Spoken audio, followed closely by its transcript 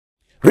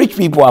Rich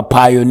people are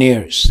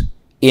pioneers,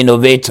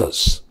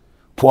 innovators.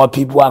 Poor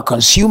people are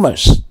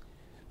consumers.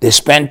 They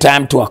spend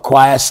time to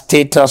acquire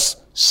status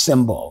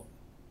symbol.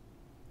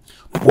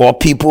 Poor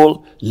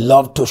people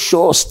love to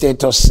show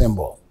status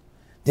symbol.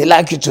 They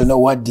like you to know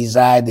what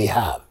desire they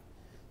have.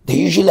 They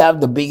usually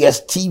have the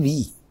biggest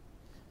TV.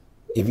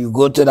 If you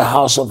go to the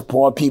house of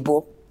poor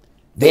people,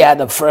 they are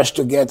the first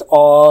to get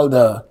all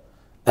the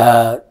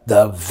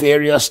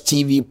various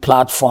TV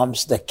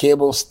platforms, the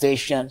cable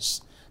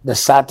stations, the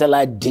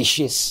satellite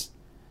dishes.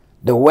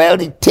 The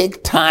wealthy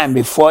take time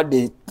before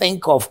they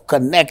think of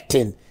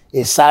connecting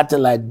a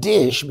satellite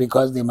dish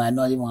because they might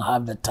not even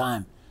have the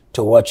time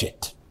to watch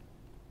it.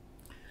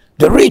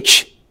 The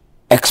rich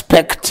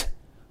expect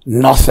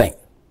nothing.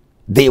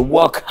 They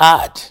work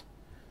hard.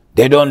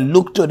 They don't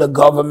look to the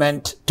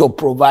government to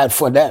provide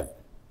for them.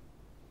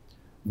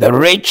 The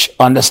rich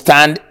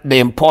understand the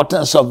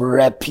importance of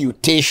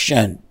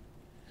reputation.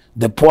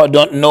 The poor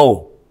don't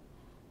know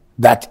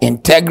that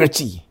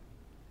integrity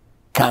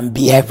can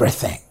be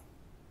everything.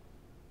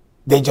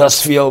 They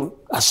just feel,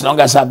 as long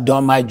as I've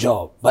done my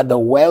job. But the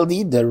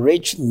wealthy, the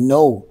rich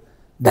know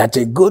that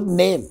a good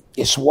name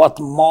is worth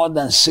more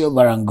than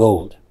silver and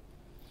gold.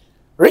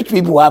 Rich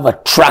people have a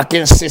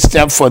tracking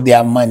system for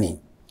their money.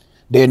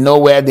 They know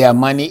where their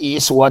money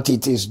is, what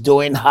it is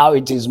doing, how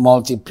it is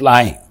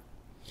multiplying.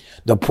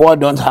 The poor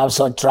don't have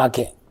such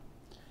tracking.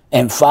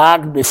 In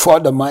fact,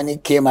 before the money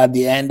came at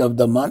the end of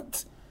the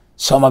month,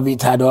 some of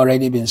it had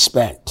already been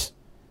spent.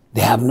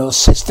 They have no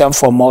system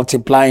for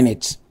multiplying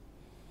it.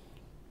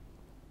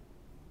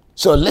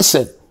 So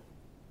listen,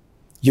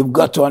 you've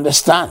got to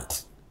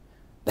understand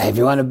that if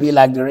you want to be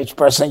like the rich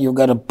person, you've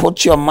got to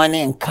put your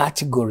money in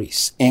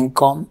categories: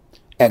 income,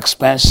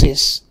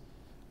 expenses,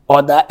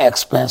 other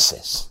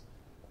expenses.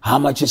 How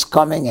much is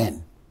coming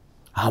in?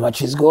 How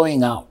much is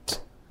going out?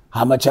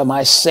 How much am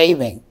I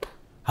saving?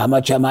 How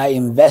much am I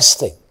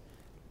investing?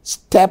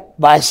 Step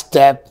by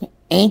step,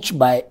 inch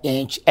by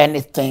inch,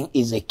 anything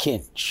is a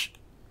kinch.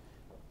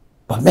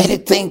 But many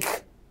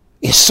think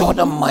it's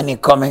sudden money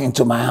coming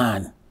into my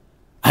hand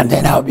and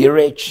then I'll be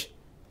rich.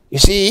 You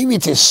see, if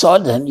it is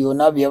sudden, you will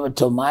not be able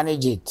to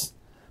manage it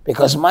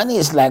because money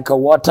is like a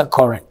water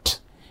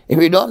current.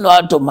 If you don't know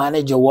how to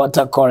manage a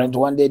water current,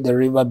 one day the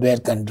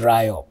riverbed can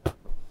dry up.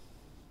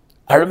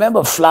 I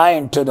remember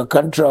flying to the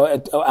country,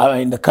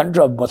 in the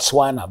country of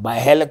Botswana by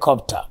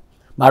helicopter.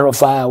 Matter of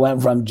fact, I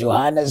went from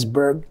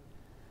Johannesburg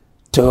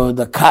to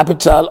the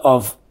capital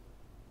of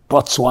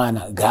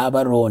Botswana,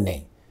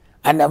 Gaborone.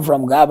 And then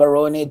from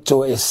Gaborone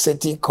to a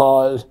city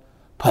called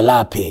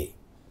Palape,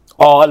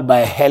 all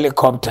by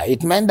helicopter.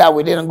 It meant that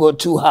we didn't go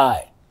too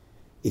high.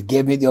 It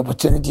gave me the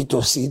opportunity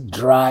to see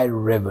dry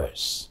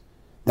rivers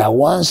that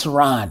once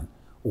ran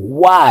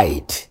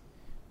wide,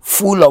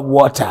 full of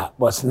water,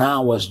 but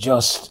now was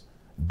just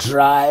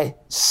dry,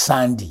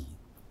 sandy.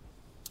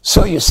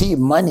 So you see,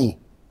 money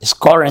is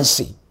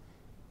currency.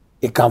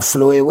 It can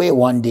flow away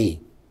one day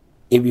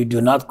if you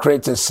do not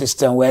create a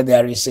system where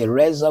there is a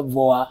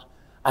reservoir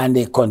and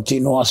a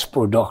continuous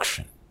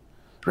production.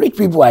 Rich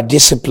people are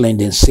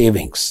disciplined in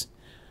savings.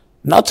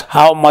 Not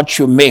how much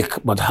you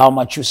make, but how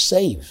much you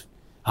save,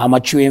 how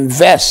much you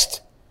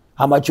invest,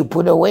 how much you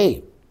put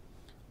away.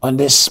 On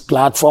this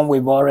platform,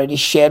 we've already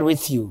shared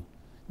with you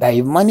that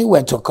if money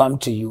were to come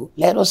to you,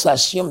 let us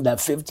assume that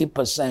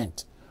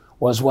 50%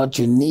 was what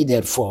you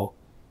needed for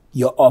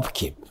your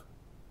upkeep.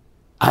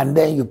 And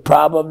then you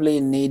probably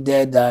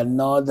needed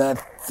another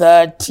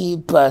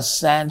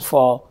 30%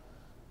 for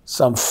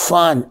some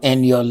fun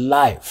in your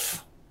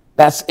life.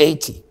 That's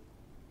 80.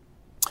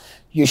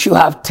 You should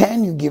have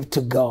 10 you give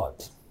to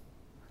God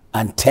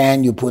and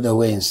 10 you put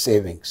away in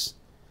savings.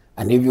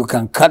 And if you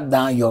can cut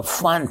down your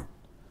fun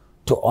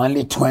to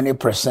only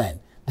 20%,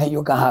 then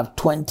you can have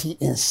 20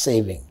 in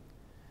saving.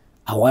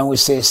 And when we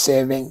say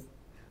saving,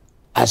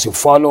 as you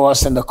follow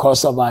us in the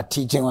course of our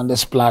teaching on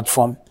this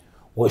platform,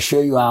 we'll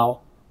show you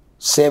how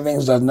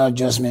savings does not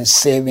just mean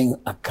saving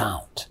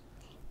account,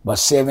 but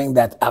saving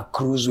that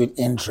accrues with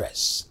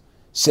interest,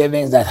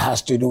 savings that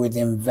has to do with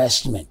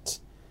investment,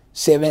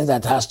 savings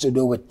that has to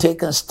do with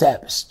taking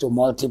steps to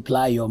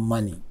multiply your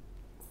money.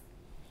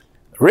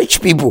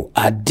 Rich people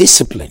are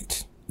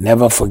disciplined.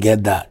 Never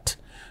forget that.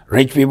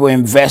 Rich people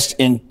invest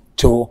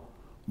into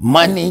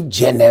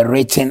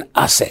money-generating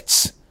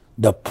assets.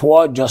 The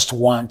poor just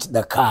want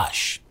the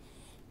cash.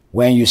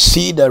 When you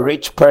see the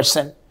rich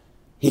person,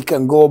 he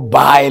can go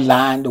buy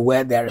land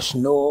where there is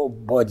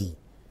nobody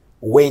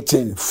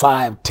waiting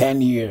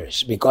 5-10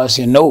 years because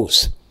he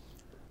knows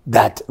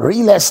that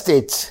real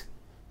estate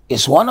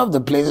is one of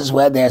the places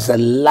where there's a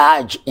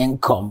large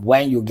income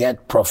when you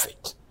get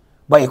profit.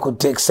 But it could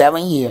take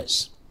 7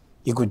 years.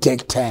 It could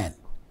take 10.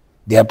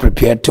 They are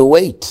prepared to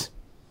wait.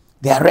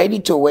 They are ready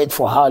to wait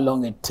for how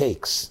long it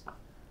takes.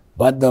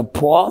 But the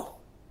poor,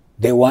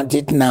 they want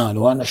it now. They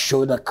want to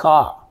show the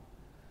car.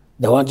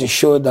 They want to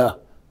show the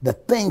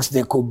things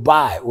they could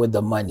buy with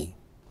the money.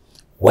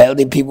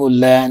 Wealthy people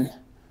learn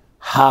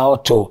how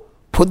to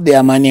put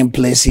their money in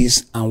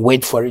places and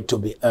wait for it to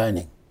be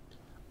earning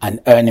and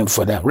earning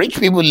for them. Rich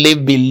people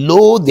live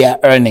below their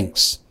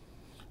earnings.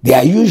 They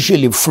are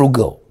usually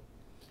frugal.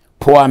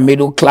 Poor and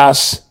middle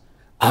class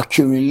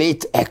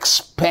accumulate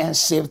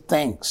expensive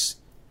things.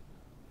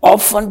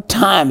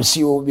 Oftentimes,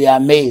 you will be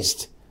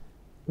amazed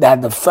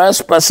that the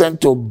first person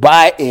to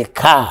buy a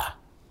car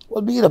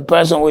will be the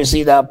person who is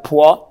either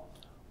poor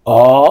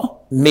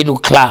or middle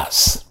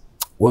class.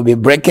 We'll be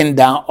breaking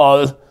down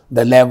all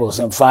the levels.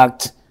 In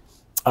fact,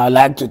 I'd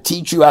like to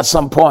teach you at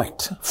some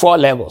point 4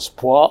 levels: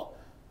 poor,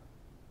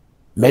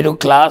 middle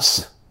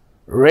class,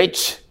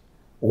 rich,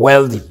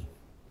 wealthy.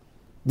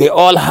 They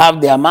all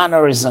have their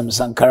mannerisms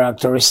and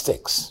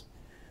characteristics.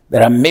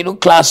 There are middle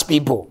class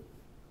people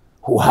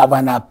who have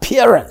an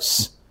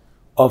appearance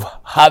of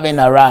having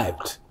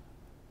arrived,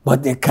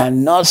 but they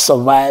cannot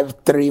survive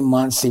 3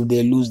 months if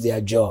they lose their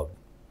job.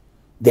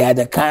 They are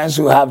the kinds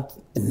who have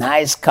a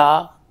nice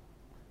car,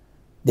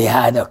 they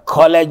had a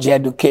college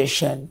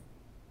education,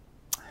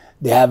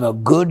 they have a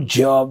good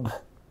job,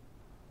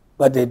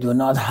 but they do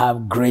not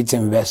have great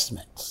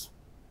investments.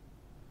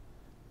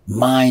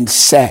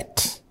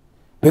 Mindset.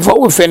 Before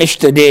we finish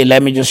today,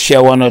 let me just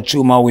share 1 or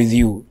 2 more with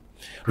you.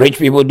 Rich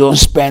people don't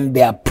spend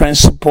their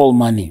principal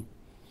money.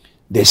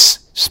 They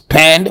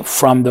spend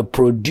from the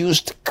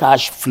produced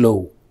cash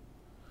flow.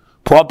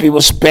 Poor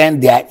people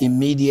spend their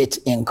immediate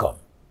income.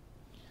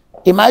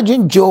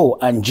 Imagine Joe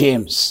and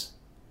James.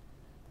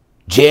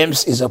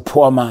 James is a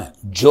poor man.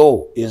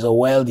 Joe is a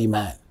wealthy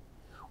man.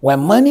 When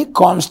money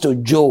comes to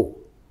Joe,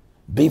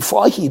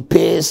 before he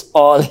pays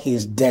all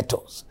his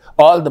debtors,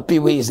 all the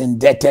people he's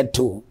indebted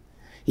to,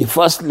 he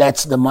first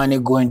lets the money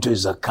go into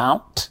his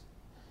account.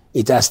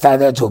 It has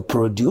started to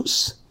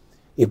produce.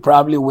 He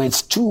probably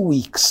waits 2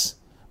 weeks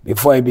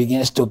before he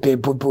begins to pay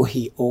people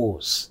he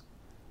owes.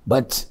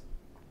 But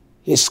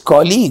his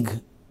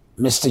colleague,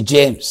 Mr.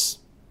 James,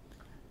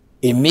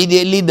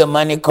 immediately the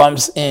money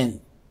comes in,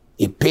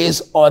 he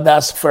pays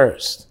others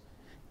first.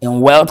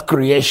 In wealth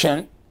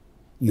creation,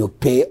 you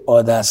pay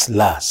others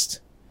last.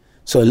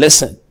 So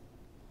listen,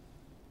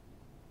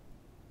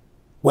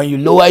 when you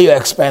lower your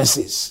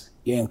expenses,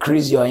 you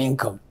increase your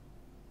income.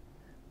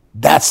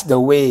 That's the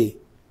way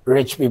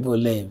rich people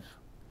live.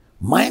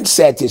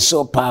 Mindset is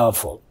so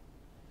powerful.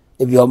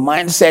 If your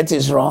mindset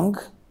is wrong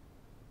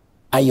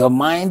and your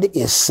mind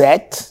is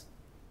set,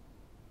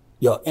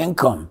 your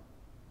income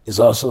is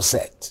also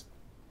set.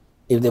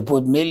 If they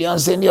put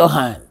millions in your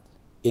hand,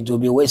 it will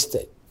be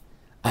wasted.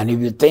 And if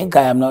you think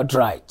I am not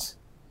right,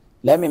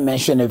 let me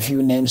mention a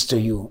few names to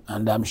you,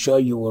 and I'm sure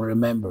you will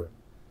remember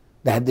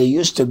that they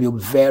used to be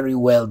very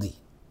wealthy.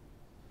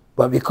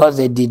 But because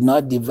they did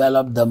not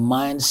develop the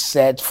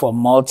mindset for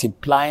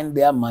multiplying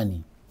their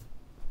money,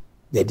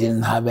 they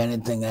didn't have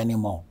anything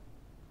anymore.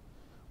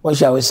 What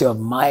shall we say of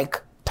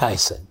Mike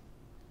Tyson?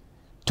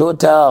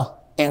 Total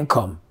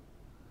income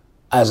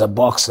as a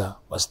boxer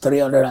was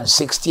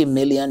 $360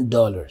 million.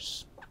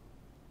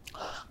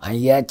 And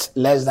yet,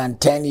 less than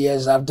 10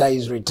 years after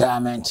his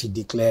retirement, he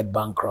declared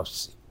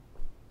bankruptcy.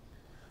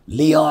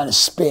 Leon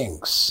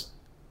Spinks,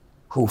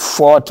 who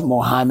fought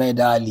Muhammad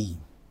Ali,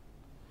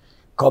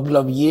 couple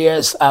of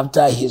years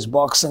after his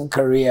boxing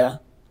career,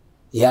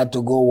 he had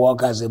to go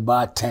work as a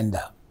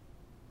bartender.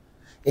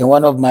 In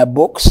one of my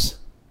books,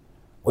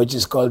 which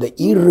is called The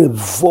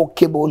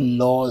Irrevocable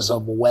Laws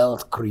of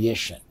Wealth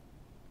Creation,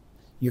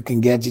 you can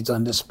get it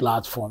on this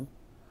platform,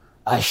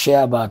 I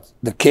share about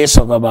the case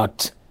of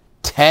about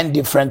 10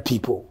 different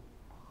people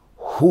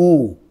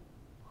who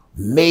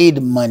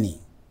made money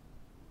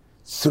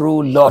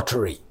through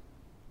lottery,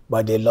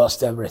 but they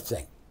lost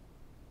everything.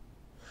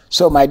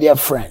 So my dear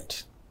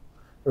friend,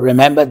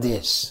 remember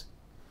this: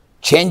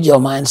 change your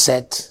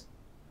mindset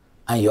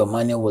and your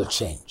money will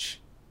change.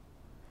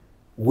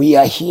 We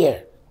are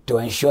here to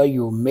ensure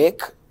you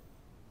make,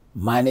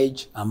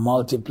 manage, and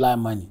multiply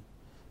money.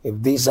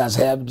 If this has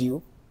helped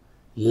you,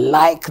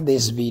 like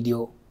this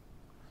video,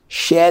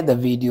 share the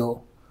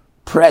video,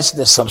 press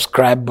the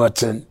subscribe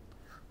button.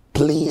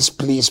 Please,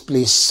 please,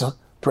 please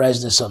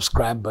press the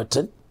subscribe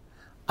button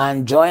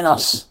and join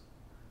us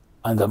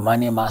on the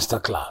Money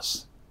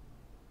Masterclass.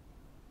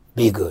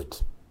 Be good.